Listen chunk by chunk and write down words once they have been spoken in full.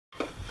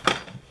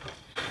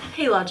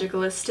Hey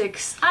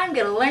logicalistics, I'm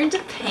gonna learn to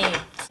paint.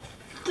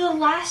 The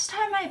last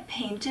time I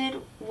painted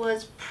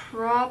was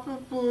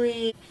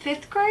probably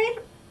 5th grade?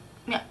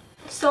 Yeah.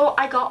 So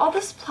I got all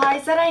the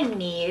supplies that I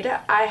need.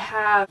 I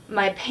have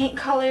my paint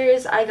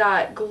colors, I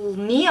got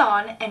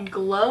neon and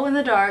glow in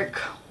the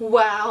dark.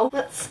 Wow.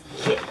 Let's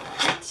get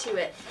to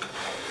it.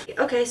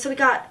 Okay, so we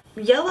got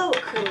yellow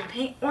acrylic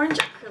paint, orange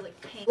acrylic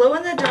paint, glow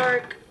in the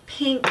dark,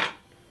 pink,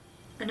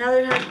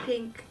 another type of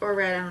pink or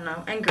red, I don't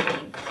know, and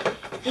green.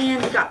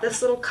 And we got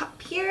this little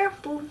cup here,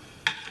 boom,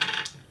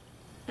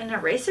 an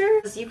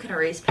eraser. You can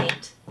erase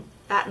paint.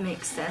 That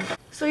makes sense.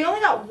 So we only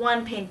got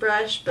one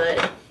paintbrush,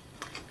 but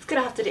it's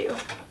gonna have to do.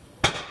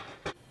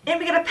 And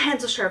we got a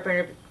pencil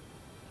sharpener.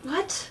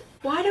 What?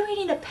 Why do we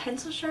need a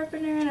pencil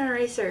sharpener and an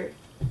eraser?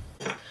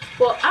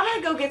 Well, I'm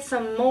gonna go get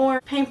some more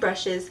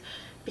paintbrushes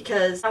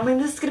because I mean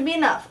this is gonna be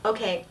enough.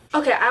 Okay.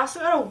 Okay, I also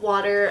got a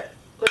water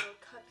little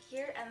cup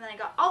here, and then I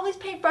got all these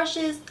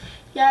paintbrushes.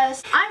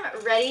 Yes, I'm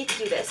ready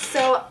to do this.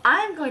 So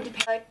I'm going to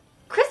paint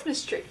a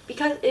Christmas tree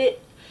because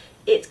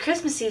it's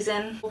Christmas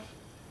season.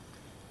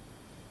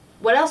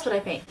 What else would I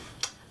paint?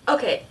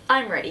 Okay,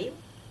 I'm ready.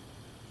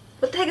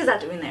 What the heck is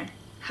that doing there?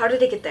 How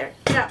did it get there?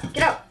 Get out,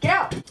 get out, get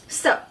out!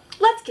 So,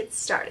 let's get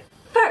started.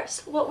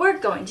 First, what we're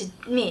going to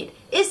need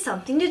is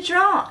something to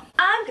draw on.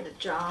 I'm gonna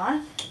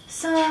draw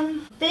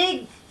some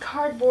big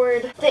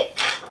cardboard,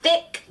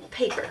 thick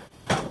paper.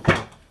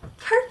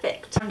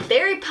 Perfect. I'm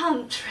very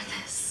pumped for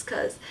this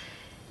because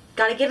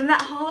gotta get in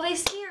that holiday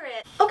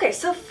spirit. Okay,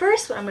 so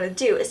first what I'm gonna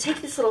do is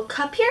take this little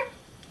cup here,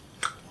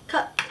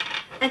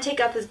 and take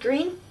out this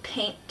green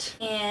paint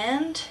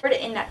and put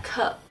it in that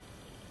cup.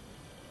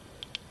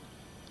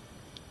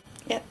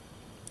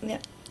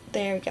 Yep,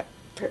 there we go.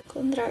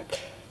 Purple in the dark.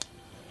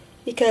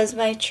 Because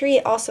my tree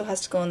also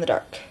has to go in the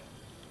dark.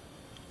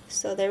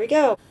 So there we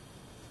go.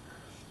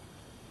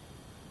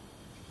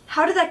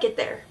 How did that get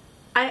there?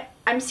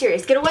 I'm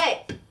serious, get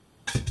away!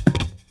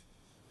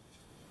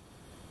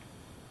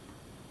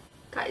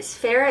 Guys,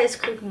 Farrah is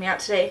creeping me out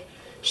today.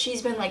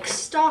 She's been like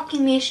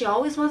stalking me. She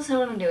always wants to know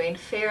what I'm doing.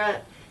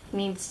 Farrah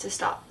needs to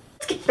stop.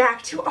 Let's get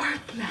back to our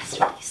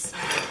masterpiece.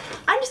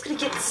 I'm just gonna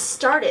get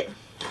started.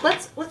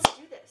 Let's do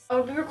this.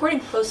 I'll be recording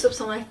close-ups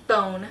on my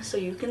phone so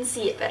you can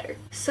see it better.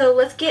 So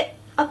let's get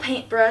a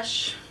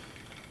paintbrush.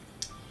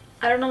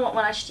 I don't know what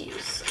one I should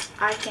use.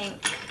 I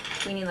think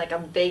we need like a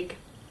big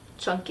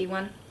chunky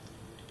one.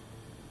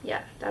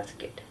 Yeah, that's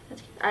good.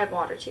 That's good. I have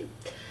water too.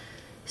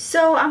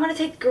 So I'm gonna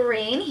take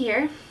green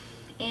here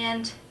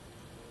and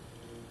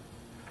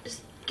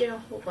just get a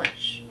whole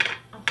bunch,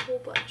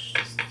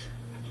 just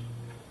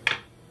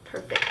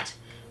perfect.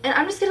 And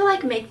I'm just gonna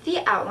like make the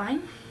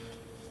outline.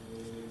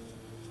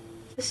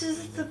 This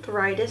is the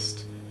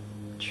brightest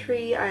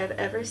tree I have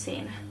ever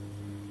seen.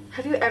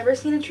 Have you ever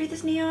seen a tree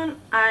this neon?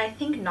 I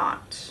think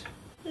not.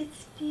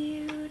 It's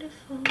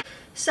beautiful.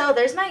 So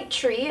there's my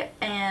tree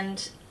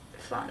and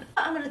fun.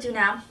 What I'm gonna do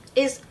now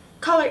is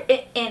color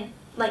it in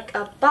like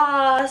a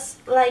boss,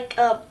 I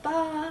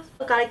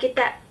gotta get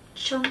that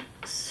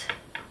chunks.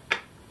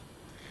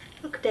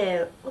 Look at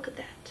that, look at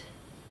that.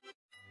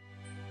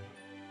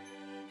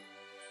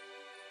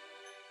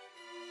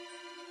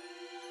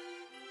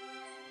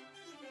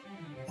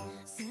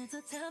 So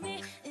tell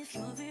me if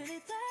you're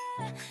really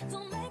there.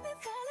 Don't make me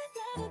fall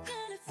in love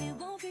again if you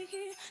won't be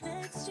here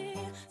next year.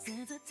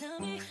 Santa, tell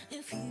me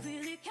if he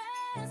really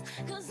cares,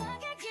 'cause I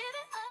can't give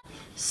it up.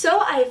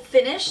 So I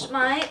finished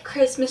my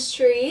Christmas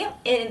tree,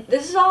 and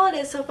this is all it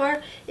is so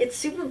far. It's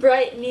super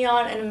bright,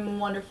 neon, and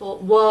wonderful.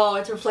 Whoa,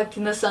 it's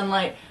reflecting the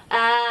sunlight.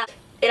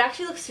 It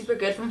actually looks super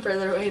good from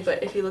further away,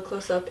 but if you look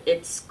close up,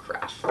 it's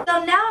crap.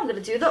 So now I'm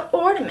gonna do the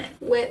ornament.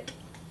 Whip,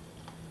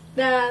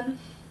 dab,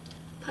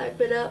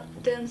 pipe it up,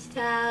 then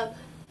stab.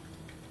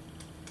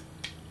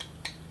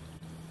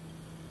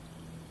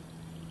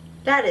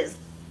 That is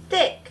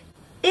thick.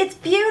 It's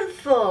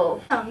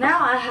beautiful. Now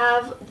I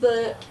have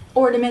the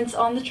ornaments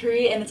on the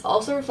tree, and it's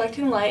also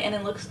reflecting light, and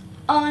it looks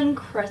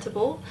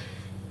incredible.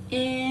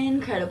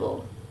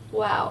 Incredible.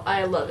 Wow,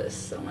 I love this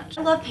so much.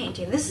 I love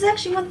painting. This is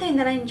actually one thing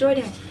that I enjoy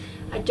doing.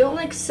 I don't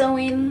like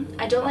sewing,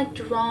 I don't like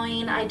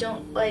drawing, I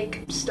don't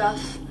like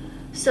stuff.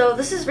 So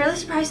this is really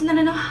surprising that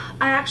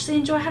I actually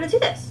enjoy how to do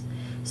this.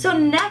 So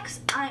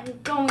next I'm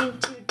going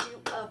to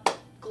do a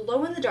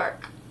glow in the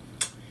dark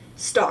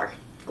star.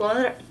 Glow in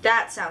the dark.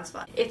 That sounds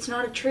fun. It's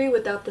not a tree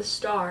without the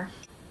star.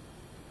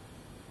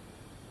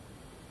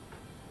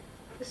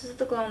 This is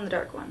the glow in the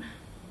dark one.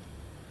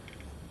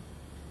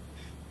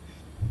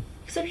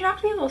 Except you're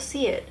not going to be able to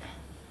see it.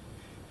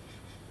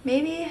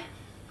 Maybe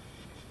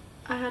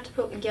I have to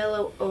put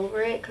yellow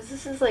over it because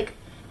this is like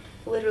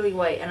literally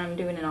white and I'm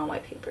doing it on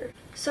white paper.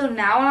 So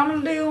now what I'm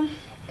going to do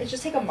is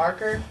just take a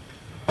marker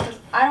because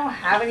I don't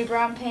have any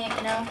brown paint,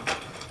 you know,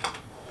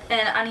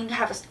 and I need to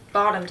have a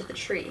bottom to the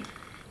tree.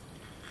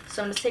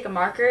 So I'm going to take a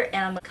marker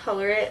and I'm going to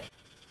color it.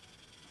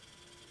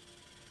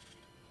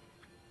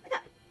 Like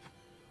that.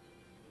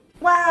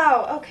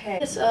 Wow, okay.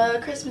 It's a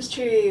Christmas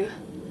tree.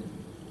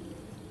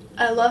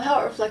 I love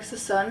how it reflects the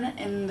sun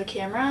in the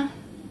camera.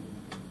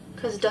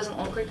 because it doesn't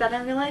look like that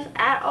in real life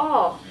at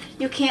all.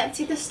 You can't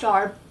see the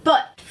star,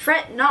 but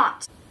fret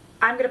not.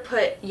 I'm gonna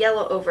put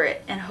yellow over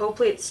it and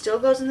hopefully it still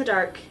glows in the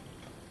dark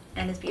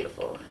and is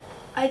beautiful.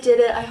 I did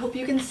it. I hope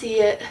you can see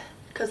it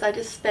because I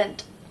just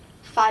spent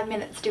 5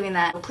 minutes doing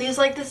that. Please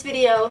like this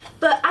video,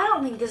 but I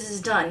don't think this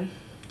is done.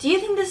 Do you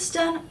think this is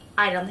done?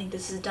 I don't think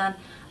this is done.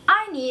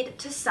 I need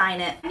to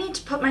sign it. I need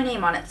to put my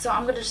name on it, so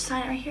I'm gonna just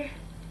sign it right here.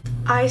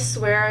 I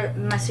swear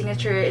my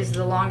signature is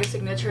the longest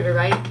signature to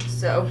write,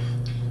 so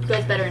you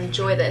guys better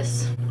enjoy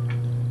this.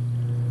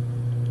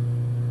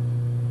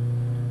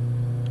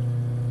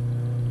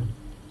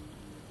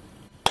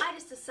 I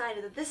just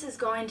decided that this is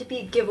going to be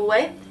a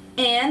giveaway,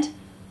 and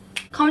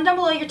comment down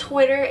below your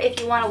Twitter if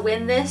you want to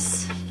win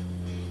this.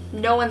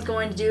 No one's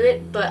going to do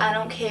it, but I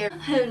don't care. I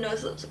have no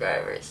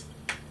subscribers.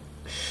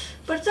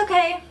 But it's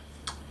okay.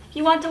 If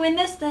you want to win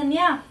this, then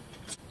yeah.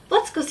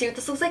 Let's go see what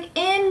this looks like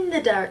in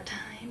the dark time.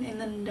 In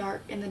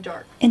the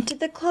dark. Into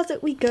the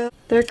closet we go.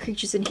 There are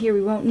creatures in here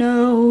we won't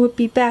know.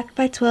 Be back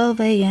by 12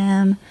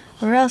 a.m.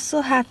 or else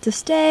we'll have to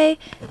stay.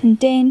 And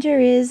danger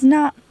is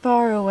not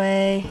far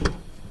away.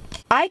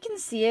 I can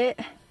see it.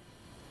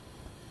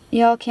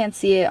 Y'all can't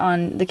see it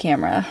on the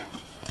camera.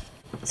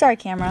 Sorry,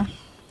 camera.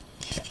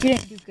 You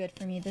didn't do good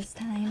for me this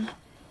time.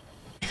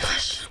 Oh my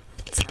gosh.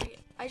 Sorry.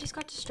 I just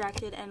got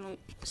distracted and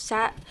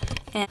sat,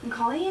 and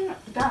Colleen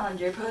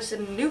Ballinger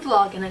posted a new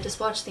vlog and I just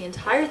watched the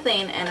entire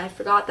thing and I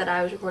forgot that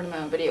I was recording my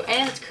own video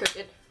and it's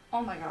crooked.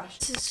 Oh my gosh.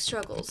 This is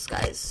struggles,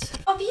 guys.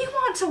 If you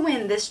want to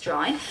win this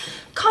drawing,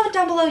 comment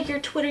down below your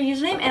Twitter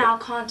username and I'll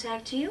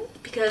contact you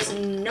because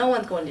no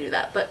one's going to do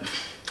that. But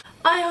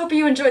I hope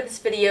you enjoyed this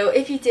video.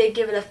 If you did,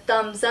 give it a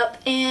thumbs up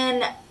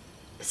and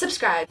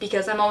subscribe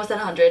because I'm almost at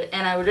 100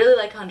 and I would really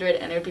like 100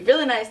 and it would be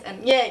really nice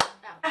and yay.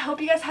 I hope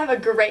you guys have a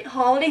great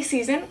holiday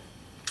season.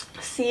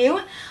 See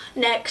you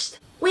next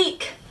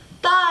week.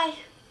 Bye.